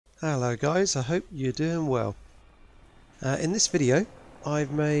Hello guys, I hope you're doing well. In this video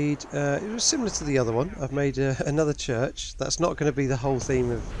I've made, it was similar to the other one, I've made another church. That's not going to be the whole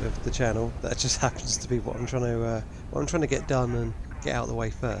theme of the channel, that just happens to be what I'm trying to get done and get out of the way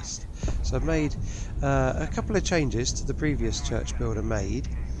first. So I've made a couple of changes to the previous church build I made.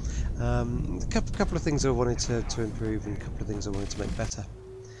 A couple of things I wanted to improve and a couple of things I wanted to make better.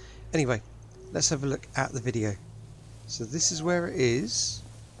 Anyway, let's have a look at the video. So this is where it is.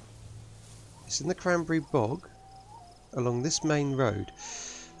 It's in the Cranberry Bog along this main road.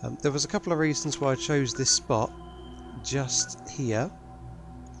 There was a couple of reasons why I chose this spot just here.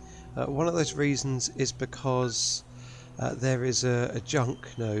 One of those reasons is because there is a junk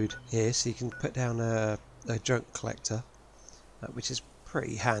node here, so you can put down a junk collector, which is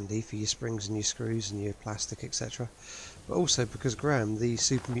pretty handy for your springs and your screws and your plastic, etc. But also because Graham, the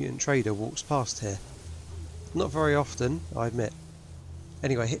super mutant trader, walks past here. Not very often, I admit.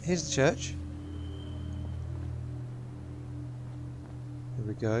 Anyway, here's the church. Here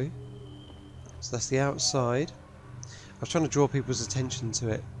we go. So that's the outside. I was trying to draw people's attention to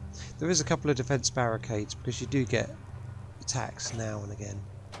it. There is a couple of defence barricades because you do get attacks now and again.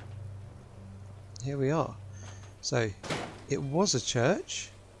 Here we are. So it was a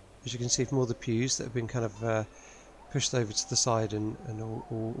church, as you can see from all the pews that have been kind of pushed over to the side and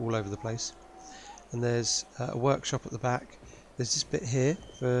all over the place. And there's a workshop at the back. There's this bit here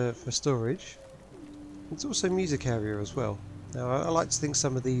for storage. There's also a music area as well. Now I like to think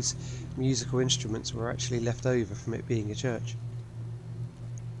some of these musical instruments were actually left over from it being a church.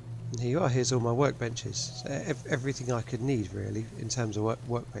 And here you are, here's all my workbenches. So everything I could need really in terms of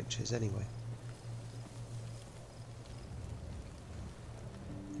workbenches anyway.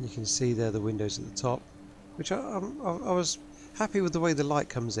 You can see there the windows at the top, which I was happy with the way the light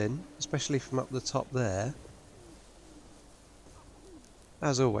comes in, especially from up the top there.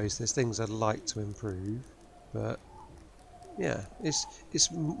 As always, there's things I'd like to improve, but yeah, it's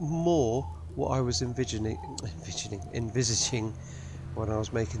more what I was envisaging when I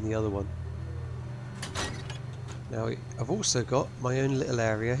was making the other one. Now I've also got my own little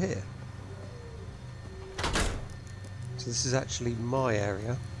area here. So this is actually my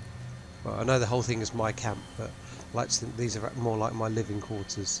area. Well, I know the whole thing is my camp, but I like to think these are more like my living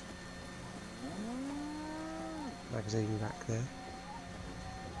quarters. Magazine rack there.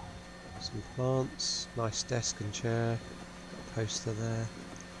 Some plants, nice desk and chair, got a poster there.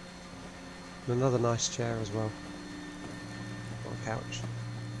 And another nice chair as well. Or a couch.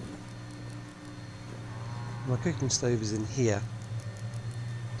 My cooking stove is in here.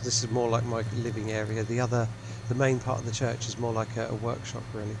 This is more like my living area. The main part of the church is more like a workshop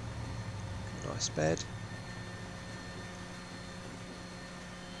really. Nice bed.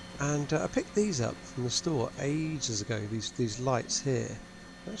 And I picked these up from the store ages ago, these lights here.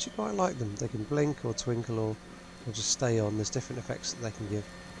 I actually quite like them. They can blink or twinkle or just stay on. There's different effects that they can give.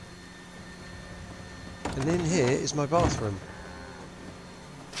 And in here is my bathroom,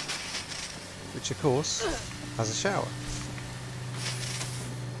 which of course has a shower.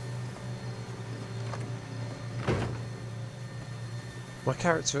 My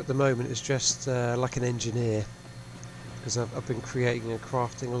character at the moment is just like an engineer, because I've been creating and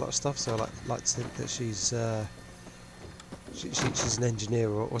crafting a lot of stuff, so I like to think that she's an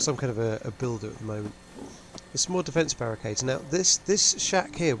engineer or some kind of a builder at the moment. There's some more defence barricades. Now this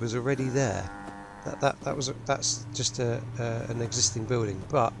shack here was already there. That's just an existing building,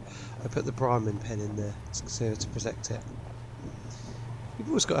 but I put the Brahmin pen in there to protect it. You've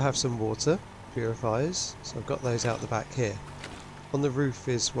always got to have some water purifiers, so I've got those out the back here. On the roof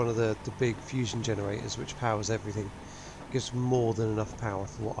is one of the big fusion generators which powers everything. It gives more than enough power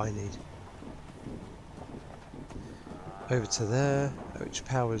for what I need. Over to there, which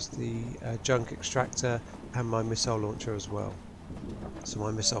powers the junk extractor and my missile launcher as well. So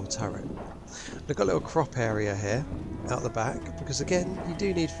my missile turret. I've got a little crop area here out the back because again you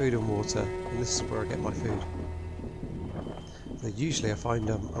do need food and water, and this is where I get my food. So usually I find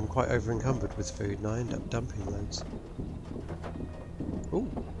I'm quite over encumbered with food and I end up dumping loads. Ooh,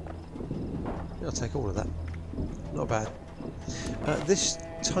 I'll take all of that. Not bad. This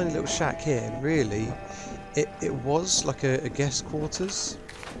tiny little shack here, really, it was like a guest quarters,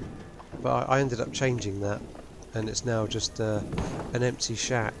 but I ended up changing that, and it's now just an empty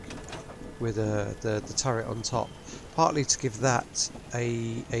shack with the turret on top, partly to give that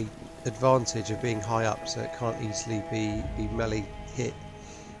a advantage of being high up, so it can't easily be melee hit.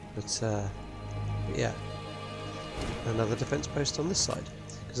 But yeah. Another defence post on this side,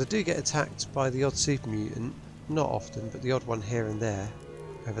 because I do get attacked by the odd super mutant, not often, but the odd one here and there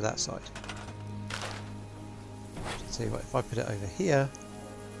over that side. Tell you what, if I put it over here,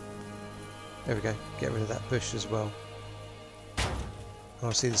 There we go. Get rid of that bush as well.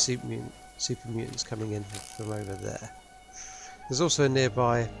 I see the super mutants coming in from over there. There's also a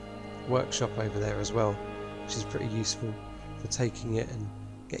nearby workshop over there as well, which is pretty useful for taking it and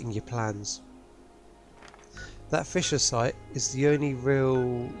getting your plans. That Fisher site is the only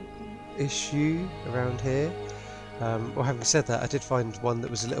real issue around here. Well, having said that, I did find one that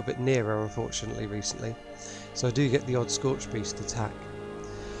was a little bit nearer, unfortunately, recently. So I do get the odd Scorch Beast attack.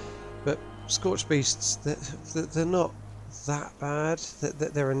 But Scorch Beasts, they're not that bad.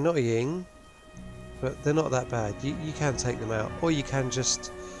 They're annoying, but they're not that bad. You can take them out, or you can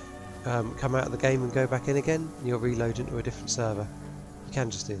just come out of the game and go back in again, and you'll reload into a different server. You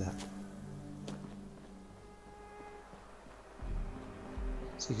can just do that.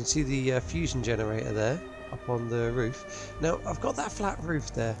 So you can see the fusion generator there, up on the roof. Now, I've got that flat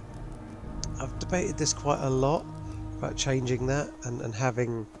roof there. I've debated this quite a lot about changing that and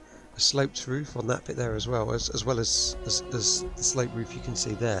having a sloped roof on that bit there as well as the sloped roof you can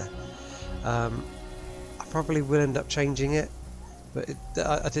see there. I probably will end up changing it, but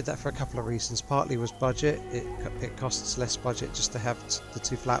I did that for a couple of reasons. Partly was budget. It costs less budget just to have the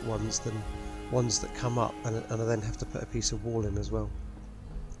two flat ones than ones that come up, and I then have to put a piece of wall in as well.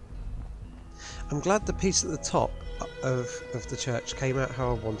 I'm glad the piece at the top of the church came out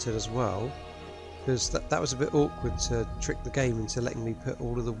how I wanted as well, because that was a bit awkward to trick the game into letting me put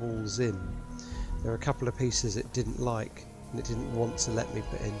all of the walls in. There were a couple of pieces it didn't like and it didn't want to let me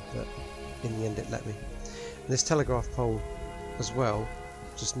put in, but in the end it let me. And this telegraph pole as well,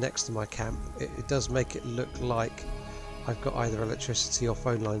 just next to my camp, it does make it look like I've got either electricity or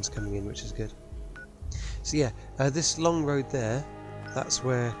phone lines coming in, which is good. So yeah, this long road there, that's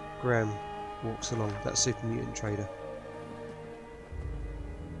where Graham walks along, that super mutant trader.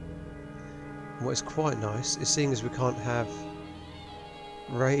 And what is quite nice is, seeing as we can't have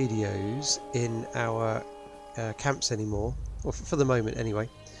radios in our camps anymore, or for the moment anyway,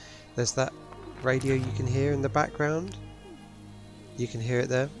 there's that radio you can hear in the background. You can hear it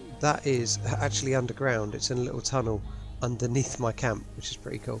there. That is actually underground. It's in a little tunnel underneath my camp, which is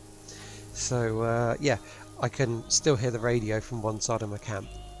pretty cool. So yeah, I can still hear the radio from one side of my camp.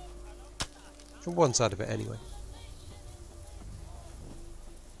 From one side of it anyway.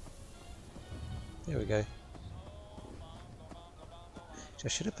 There we go. I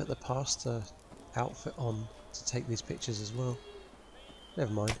should have put the pastor outfit on to take these pictures as well.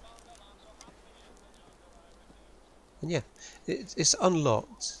 Never mind. And yeah, it's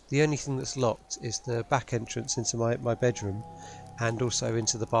unlocked. The only thing that's locked is the back entrance into my bedroom, and also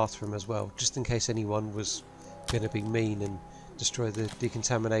into the bathroom as well, just in case anyone was going to be mean and destroy the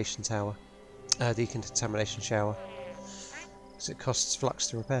decontamination tower. Decontamination shower, because it costs flux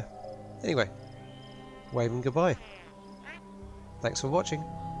to repair. Anyway, waving goodbye. Thanks for watching.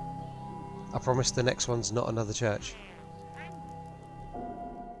 I promise the next one's not another church.